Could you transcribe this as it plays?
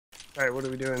Alright, what are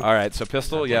we doing? All right, so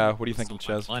pistol. Yeah. What are you thinking,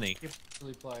 Ches? Money.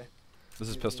 Really play. This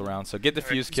is pistol round. So get the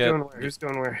fuse Who's kit. going where? Who's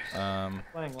going where?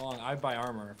 Playing long. I'd buy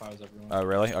armor if I was everyone. Oh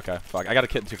really? Okay. Fuck. I got a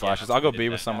kit and 2 flashes. I'll go B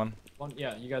with someone.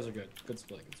 Yeah, you guys are good. Good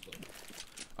split. Good split.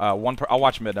 I'll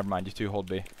watch mid. Never mind. You two hold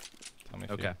B. Tell me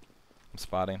if Okay. I'm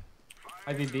spotting.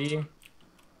 IVB.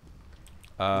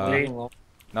 Nate.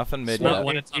 Nothing mid Smoke. yet.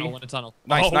 One in tunnel. One in tunnel.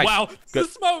 Nice, Oh nice. wow! Good. The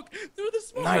smoke. Through the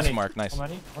smoke. Nice, Many? Mark. Nice. How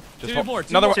many? What? Just Two more.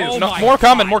 another more. one. Oh No, my more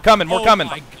coming. God. More coming. More Oh coming.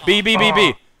 my God. B. B. B.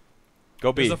 B.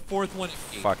 Go B. There's a fourth one.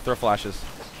 Fuck. Throw flashes.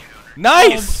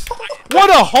 Nice. What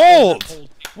a hold.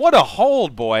 What a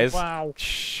hold, boys. Wow.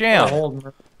 Sham.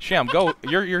 Sham, go.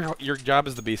 Your job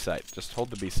is the B site. Just hold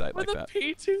the B site like With that. a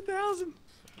P2000.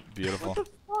 Beautiful. What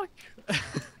the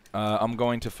fuck? I'm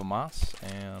going to FAMAS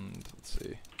and let's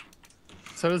see.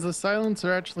 So does the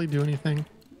silencer actually do anything?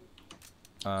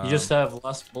 You just have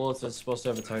less bullets. It's supposed to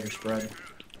have a tighter spread.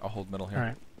 I'll hold middle here. All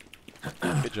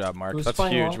right. Good job, Mark. Who's That's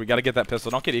playing huge. well? We got to get that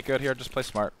pistol. Don't get ecoed here. Just play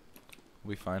smart.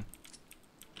 We'll be fine.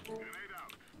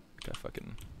 Okay,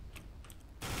 fucking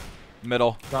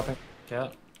middle. Dropping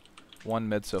cat. One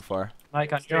mid so far.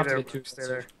 Mike, you Stay don't have there. to get too Stay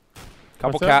there.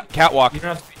 Couple What's up? catwalk. You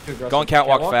don't have to be too aggressive. Going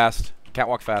catwalk fast.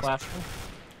 Catwalk fast. Flashing.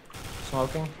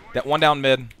 Smoking. That one down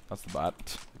mid. That's the bot.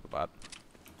 The bot.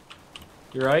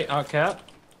 You're right. Out cat.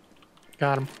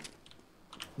 Got him.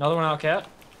 Another one out cat.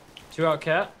 Two out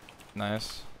cat.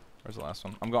 Nice. Where's the last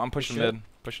one? I'm pushing Shit. mid.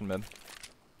 Pushing mid.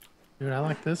 Dude, I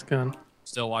like this gun.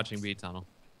 Still watching B tunnel.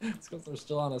 It's because they're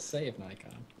still on a save,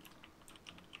 Nikon.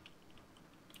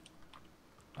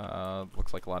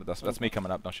 Looks like a lot of dust. That's me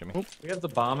coming up. Don't shoot me. Do we have the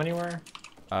bomb anywhere?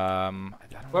 I don't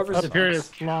know. Whoever's Up it here it is.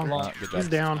 is. Long. Long. Good He's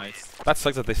job. down. Nice. That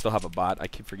sucks that they still have a bot. I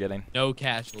keep forgetting. No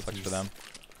casualties. Sucks for them.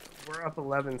 We're up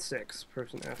 11-6.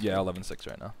 Person asked. Yeah, 11-6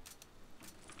 right now.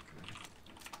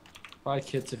 Buy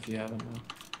kits if you haven't.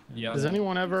 Yeah. Does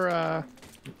anyone ever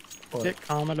What? get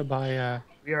Kama to buy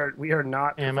We are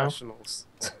not Ammo. professionals.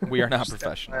 We are not Just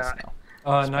professionals FYI.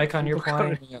 now. Nikon, you're People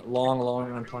playing long,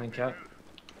 and I'm playing cat.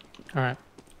 All right.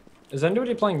 Is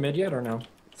anybody playing mid yet or no?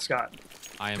 Scott.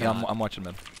 I am. Yeah, not. I'm watching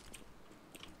mid.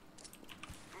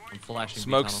 I'm flashing.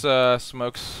 Smokes, B tunnel.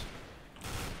 smokes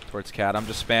towards cat. I'm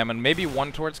just spamming. Maybe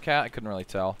one towards cat. I couldn't really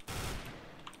tell.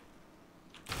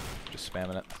 Just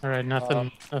spamming it. All right. Nothing.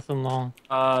 Nothing long.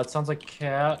 It sounds like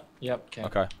cat. Yep, cat.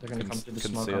 Okay. They're gonna come through the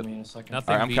couldn't smoke see on it. me in a second. Nothing.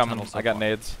 Alright, I'm B coming. tunnel so I got far.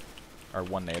 nades. Or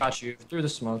one nade. Got you. Through the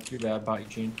smoke. Too bad about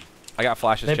Eugene. I got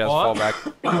flashes, They chest, bought? fall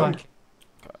back.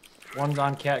 One's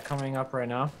on cat coming up right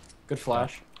now. Good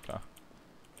flash. Okay.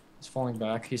 He's falling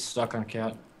back. He's stuck on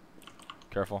cat.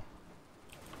 Careful.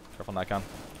 Careful, Nikon.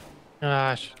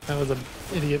 Gosh, that was an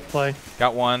idiot play.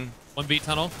 Got one. One B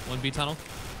tunnel. One B tunnel.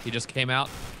 He just came out.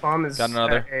 Bomb is Got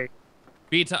another. at A.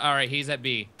 B. All right. He's at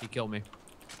B. He killed me.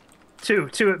 Two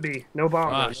at B. No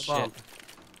bomb. Ah, though, no shit. bomb.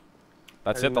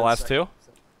 That's I it, the didn't last know two?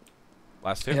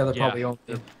 Last two? Yeah, they're Yeah. probably on.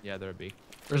 Yeah, they're at B.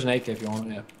 There's an AK if you want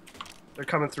it. Yeah. They're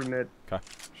coming through mid. Okay.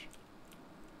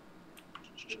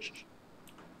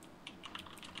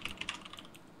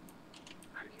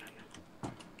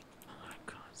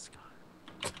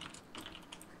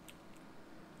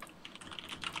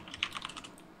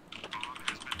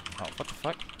 Oh, what the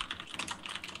fuck?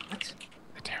 What?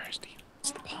 The terrorist team.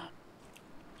 It's the bomb.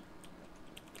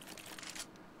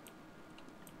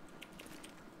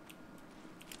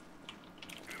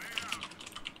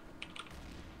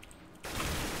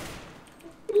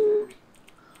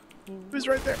 Who's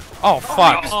right there? Oh,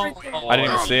 fuck! Oh, I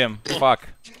didn't even see him. Fuck.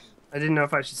 I didn't know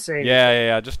if I should say.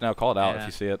 Yeah. Just now call it out if Yeah.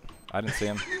 you see it. I didn't see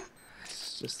him.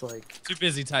 It's just like. Too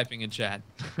busy typing in chat.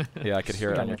 Yeah, I could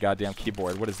hear it on your goddamn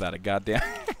keyboard. What is that? A goddamn.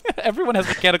 Everyone has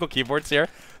mechanical keyboards here,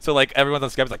 so like everyone's on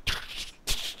Skype's like.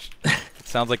 It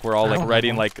sounds like we're all like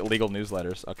writing like legal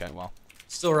newsletters. Okay, well.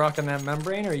 Still rocking that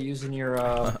membrane, or are you using your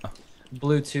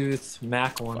Bluetooth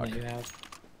Mac one Fuck. that you have?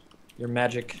 Your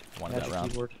magic Wanted that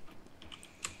round. keyboard.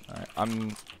 All right,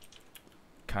 I'm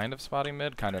kind of spotting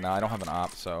mid, kind of not. I don't have an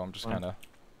op, so I'm just Fine. kind of.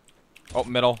 Oh,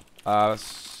 middle.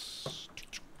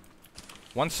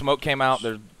 One smoke came out.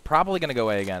 They're probably gonna go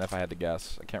A again if I had to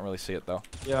guess. I can't really see it though.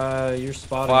 Yeah, you're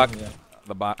spotting. Fuck. Yeah.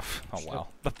 The bot. Oh wow,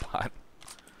 the bot.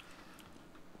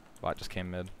 Bot just came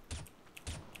mid.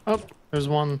 Oh, there's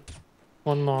one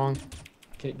long.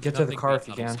 Okay, get to the Nothing car B if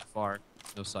you tunnel can. So far.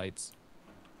 No sights.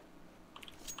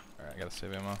 All right, I gotta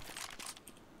save ammo.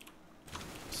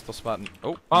 Still spotting.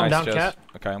 Oh, Bomb nice, down, Jez. cat.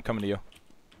 Okay, I'm coming to you.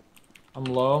 I'm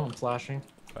low. I'm flashing.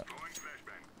 Okay.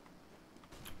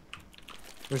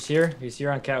 Where's here? He's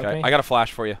here on cat with Okay, me. I got a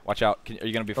flash for you. Watch out. Are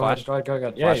you gonna be Go ahead, flashed? go ahead, go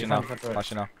ahead. Yeah, Flashing you're now. fine, fine.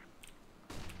 Flashing now.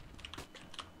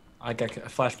 I got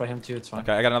flashed by him too. It's fine.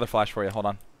 Okay, I got another flash for you. Hold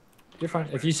on. You're fine.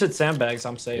 If you said sandbags,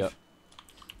 I'm safe. Yep.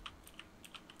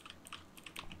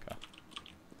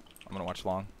 I'm gonna watch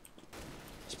long.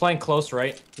 He's playing close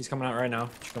right. He's coming out right now.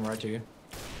 He's coming right to you.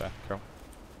 Okay, careful.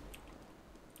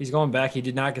 He's going back. He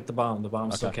did not get the bomb. The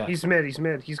bomb's still Okay. capped. He's mid. He's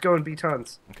mid. He's going B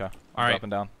tons. Okay. I'm All right. dropping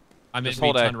down. I'm in Just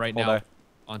hold A, B-ton right hold now. A.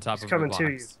 On top He's of coming the to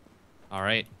box. you. All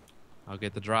right. I'll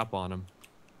get the drop on him.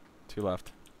 2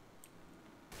 left.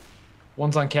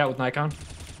 One's on cat with Nikon.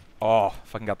 Oh,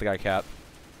 fucking got the guy cat.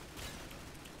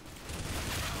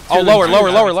 Oh, lower,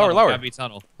 lower, lower, lower, lower. Got B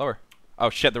tunnel. Lower. Oh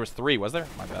shit, there was 3, was there?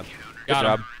 My bad. Good Got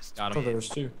job. him. Got Oh, him. there was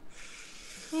 2.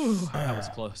 That was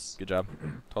close. Good job.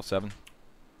 12-7.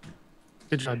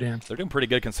 Good job, Dan. They're doing pretty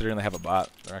good considering they have a bot.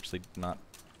 They're actually not.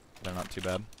 They're not too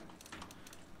bad.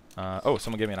 Oh,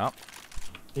 someone gave me an op.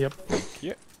 Yep.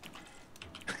 Yeah.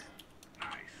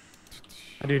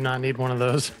 I do not need one of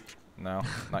those. No,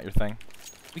 not your thing.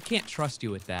 We can't trust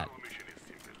you with that.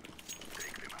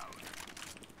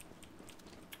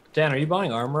 Dan, are you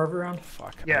buying armor every round?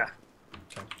 Fuck. Yeah.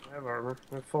 I have armor.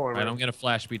 I have full All armor. right, I'm gonna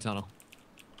flash B tunnel.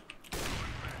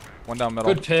 One down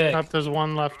middle. Good pick. Up, there's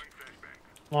one left.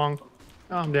 Long.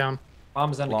 Oh, I'm down.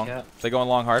 Bomb's on the Long. cat. They going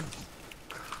long hard.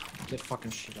 Get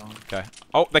fucking shit on. Okay.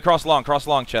 Oh, they cross long,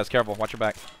 Chaz. Careful. Watch your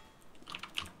back.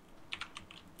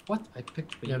 What? I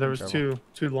picked. Yeah, there was Careful.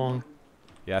 two long.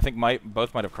 Yeah, I think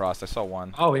both might have crossed. I saw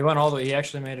one. Oh, he went all the way. He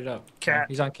actually made it up. Cat.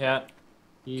 He's on cat.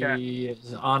 He Cat.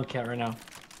 is on cat right now.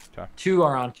 'Kay. 2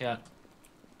 are on cat.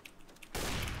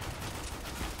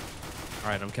 All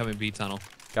right, I'm coming B tunnel.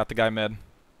 Got the guy mid.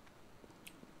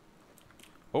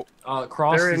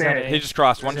 Cross. They're He's in at A. He just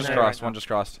crossed. One There's just an A crossed. right One now. just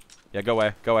crossed. Yeah, go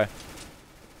away. Go away.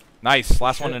 Nice.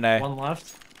 Last one in A. One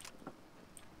left.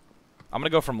 I'm gonna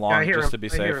go from Yeah, long I hear just him. to be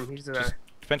I hear safe. him. He's Just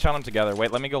pinch on them together.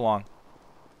 Wait, let me go long.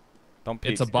 Don't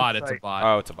peek. It's a bot. It's a Like- bot.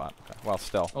 Oh, it's a bot. Okay. Well,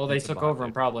 still. Oh, they It's a took bot, over him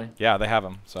dude. probably. Yeah, they have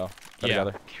him. So they're Yeah.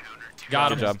 together. Got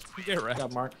Good him. job. Get wrecked.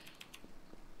 Got Mark.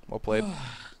 Well played.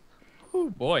 Ooh,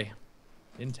 boy.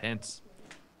 Intense.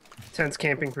 Tense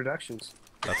Camping Productions.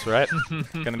 That's right.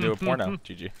 Gonna do a porno.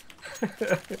 GG.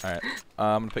 All right.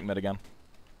 I'm gonna pick mid again.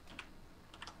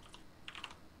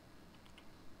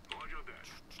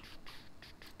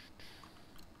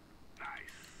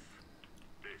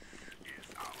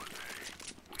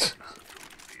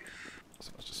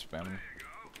 So I was just spamming.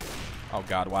 Oh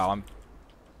god, wow, I'm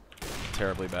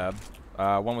terribly bad.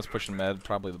 One was pushing mid,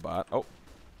 probably the bot. Oh,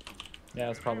 Yeah,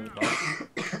 it's probably the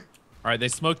bot. All right, they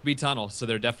smoked B tunnel, so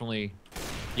they're definitely.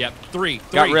 Yep, three.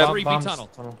 Got Three, ripped. three B Bombs. tunnel.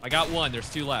 I got one. There's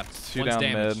 2 left. 2 One's down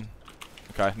damaged. mid.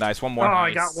 Okay, nice. One Oh, more.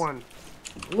 I Nice. got one.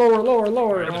 Lower, lower,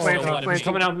 lower. Alright, Oh, planting, God. planting.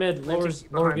 Coming out mid. Lower, Planting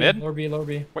lower B, behind. lower B, lower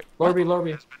B. Wait, Lower what? B, lower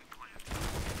B.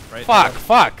 Right Fuck, there.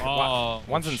 fuck. Oh,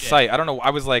 One's in shit. sight. I don't know.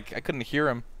 I was like, I couldn't hear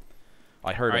him.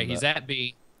 I heard All right, him. he's but at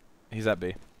B. he's at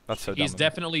B. That's so dumb. He's of me.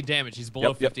 definitely damaged. He's below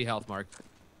Yep, yep. 50 health mark.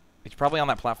 He's probably on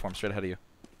that platform straight ahead of you.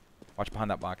 Watch behind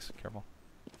that box. Careful.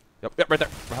 Yep, right there.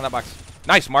 Behind that box.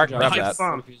 Nice, Mark. Good Grab job. that.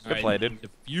 Bomb. Good play, dude.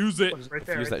 Defuse it. Right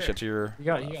there. Use right that shit to your. You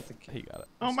got the. He got it.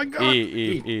 Oh my god.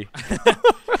 E.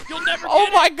 You'll never Oh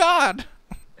get my god.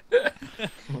 it.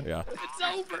 Yeah. It's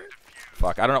over.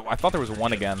 Fuck. I don't know. I thought there was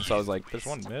one again, so I was like, there's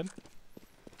one mid.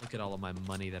 Look at all of my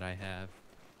money that I have.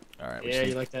 All right. We Yeah, just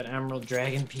you like that Emerald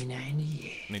Dragon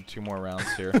P90? need 2 more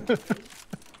rounds here.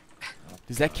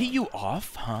 Does that get you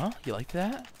off, huh? You like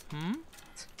that? Hmm?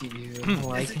 Do you Is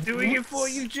like it doing it for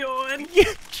you, John?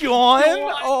 John?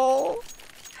 Oh,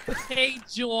 Hey,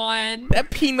 John. that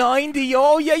P90.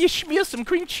 Oh, yeah, you smear some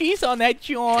cream cheese on that,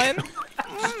 John.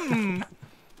 Mmm.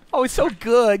 Oh, it's so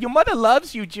good. Your mother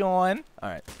loves you, John. All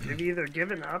right. They've either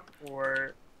given up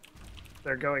or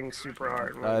they're going super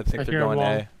hard. I think I they're hear going long.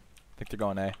 A. I think they're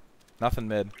going A. Nothing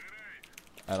mid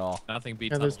at all. Nothing B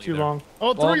Yeah, tunnel there's 2 either. long.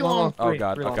 Oh, 3 Long, long, long. Oh, Three,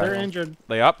 God, three long. okay. They're injured.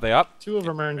 They up? They up? 2 of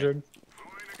them are injured.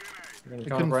 You're gonna I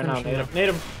come couldn't up right now. finish him. Nade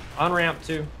him. On ramp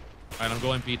too. All right, I'm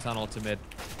going B tunnel to mid.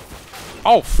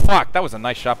 Oh, fuck. That was a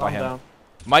nice shot by Bomb him.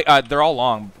 down. they're all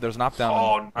long. There's an op down.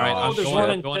 All right, I'm there's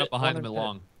one in going pit, up behind one them in at pit.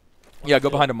 long. Yeah,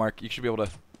 go behind him, Mark. You should be able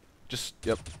to just,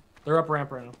 yep. They're up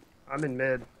ramp right now. I'm in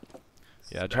mid.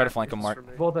 Yeah, try to flank him, This is Mark.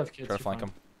 for me. Both have kids. Try to you're flank fine.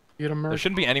 him. Get him, There Merc.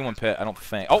 shouldn't be anyone pit. I don't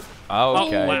think. Oh,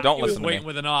 okay. wow. Don't He was listen to waiting me.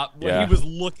 with an op. When Yeah. He was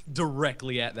looking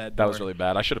directly at that door. That was really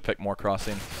bad. I should have picked more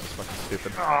crossing. That was fucking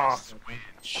stupid. Oh,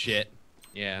 Shit.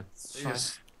 Yeah. they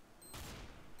just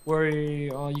Where are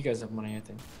you? Oh, you guys have money, I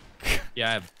think. Yeah,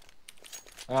 I have.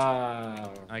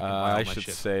 I can buy all I my should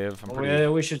shit. save. I'm Oh, pretty. yeah,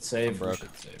 we should save. We broke.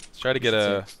 should save. Let's try to get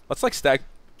a. Let's like stack.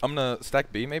 I'm gonna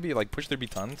stack B maybe. Like push their B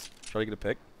tons. Try to get a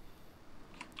pick.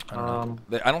 I don't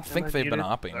know. I don't think am I they've been muted?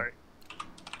 opping. Sorry,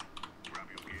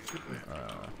 Uh,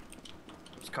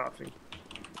 I was coughing.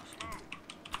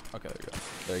 okay, there you go.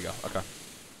 There you go. Okay.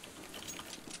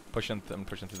 Pushing through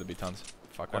the B tons.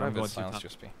 Fuck. Why Alright, don't I'm I going silence two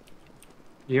just be?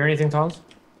 You hear anything, Tom?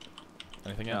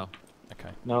 Anything yet? No.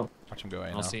 Okay. No. Watch him go A I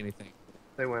now. don't see anything.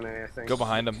 They went A, I think. Go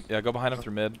behind him. Yeah, go behind him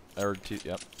through mid. Or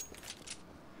yep.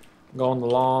 Going the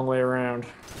long way around.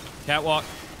 Catwalk.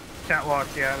 Catwalk,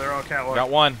 yeah, they're all catwalk. Got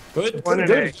one. Good. One good,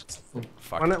 in good.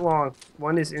 Fuck. One at long.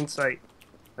 One is in sight,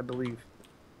 I believe.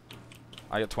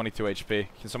 I got 22 HP.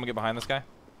 Can someone get behind this guy?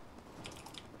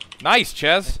 Nice,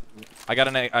 Ches. I got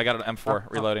an M4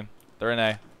 reloading. They're in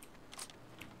A.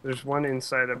 There's one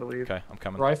inside, I believe. Okay, I'm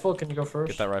coming. Rifle, can you go first?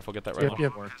 Get that rifle. Get that Yep,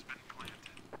 rifle. yep.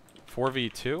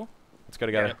 4v2. Let's go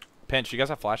together. Yeah. Pinch. You guys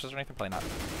have flashes or anything? Probably not.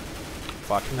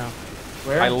 Fuck. No.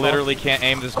 Where? I literally can't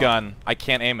aim this gun. I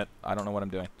can't aim it. I don't know what I'm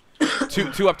doing.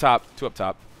 two up top. Two up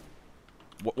top.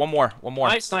 One more. One more.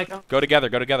 Nice, Nikon. Go together.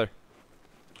 Go together.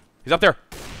 He's up there.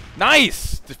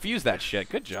 Nice. Defuse that shit.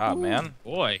 Good job, man.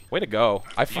 Boy. Way to go.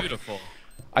 Beautiful.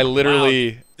 I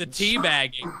literally. Wow. The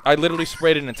teabagging. I literally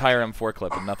sprayed an entire M4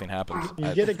 clip and nothing happens.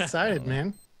 You get excited,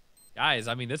 man. Guys,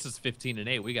 I mean, this is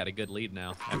 15-8. We got a good lead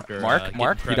now. After, Mark, getting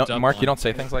Mark, you prepped don't, up Mark, on- you don't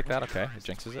say things like that. Okay, it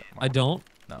jinxes it. I don't.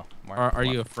 No, Mark. Are come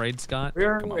on. you afraid, Scott?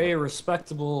 We're Come on. a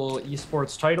respectable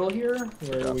esports title here,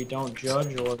 where Yeah. we don't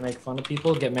judge or make fun of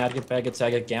people, get mad, get bad, get sad,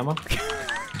 get gamma.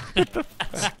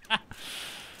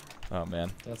 Oh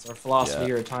man, That's our philosophy Yeah.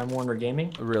 here at Time Warner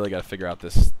Gaming. we really got to figure out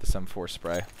this M4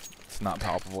 spray. It's not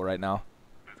palpable right now.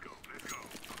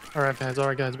 All right, guys. All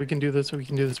right, guys. We can do this. We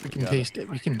can do this. We can Got taste it.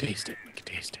 We can taste it. We can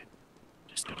taste it.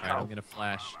 Just go All right, I'm gonna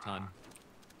flash ton.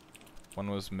 One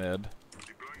was mid.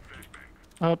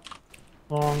 up,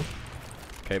 long,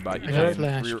 Okay, bot. You I got can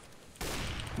flash.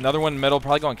 Another one middle,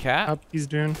 probably going cat. up. He's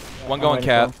doing. One I'm going waiting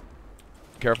cat. for him.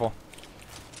 Careful.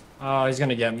 Oh, he's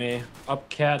gonna get me. Up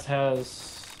cat has.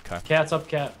 'Kay. Cat's up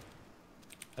cat.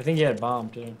 I think he had bomb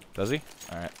too. Does he?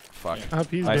 All right. Fuck. Up.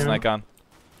 He's Nice, doing. Nikon.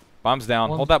 Bomb's down.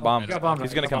 One- Hold that oh, bomb. you got bomb, He's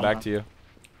right, gonna got come bomb back to you.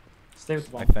 Stay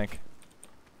with the I bomb. think.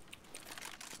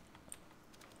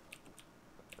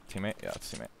 Teammate? Yeah,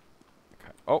 it's teammate.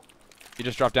 Okay. Oh, he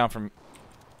just dropped down from.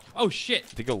 Oh shit!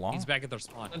 Did he go long? He's back at their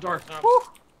spawn. Dark.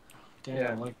 Damn,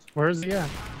 Yeah. like, Where is he at?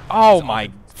 Oh He's my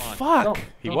on spawn. fuck! Don't-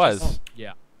 He don't was. just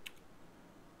Yeah.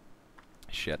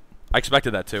 Shit. I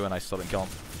expected that too, and I still didn't kill him.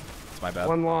 It's my bad.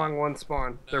 One long, one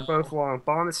spawn. They're both long.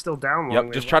 Bomb is still down long. Yep.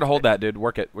 They Just try to left hold it. that, dude.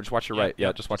 Work it. Just watch your right. Yeah.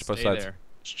 Yep, Just watch both stay sides. there.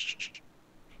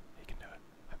 He can do it.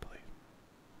 I believe.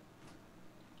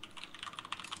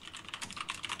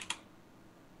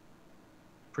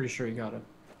 pretty sure you got it.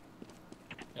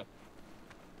 Yep.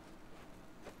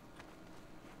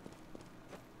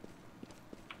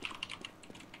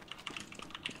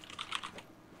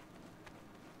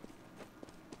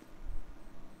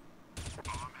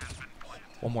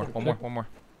 One more. One more. One more.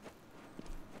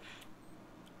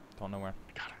 Don't know where.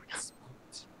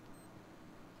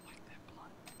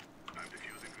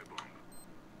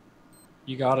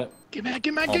 You got it. Get back.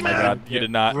 Get back. Oh Get my back. god. You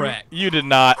did not. wrecked. You did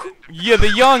not. Yeah, the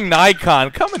young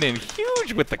Nikon coming in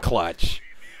huge with the clutch.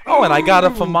 Oh, and I got a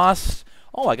FAMAS.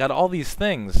 Oh, I got all these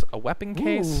things. A weapon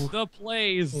case. Ooh. The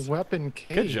plays. Weapon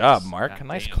case. Good job, Mark. God A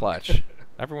nice damn. clutch.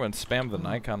 Everyone spammed the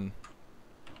Nikon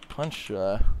punch.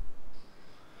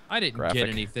 I didn't Graphic. get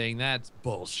anything. That's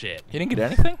bullshit. You didn't get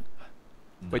anything?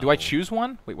 Wait, do I No. choose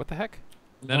one? Wait, what the heck?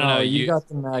 No. You got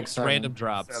the mag it's sight. random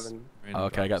drops. 7. Random Oh,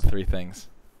 okay, I got drops. 3 things.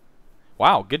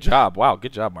 Wow, good job. Wow,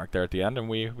 good job, Mark, there at the end, and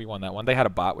we won that one. They had a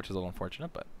bot, which is a little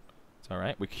unfortunate, but it's all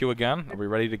right. We queue again. Are we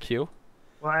ready to queue?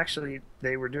 Well, actually,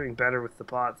 they were doing better with the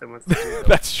bot than with the duo.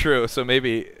 That's true. So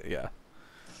maybe, yeah.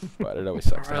 But it always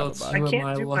sucks to Alright, have a let's bot. I With my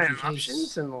can't do my lucky case.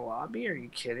 options in the lobby. Are you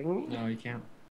kidding me? No, you can't.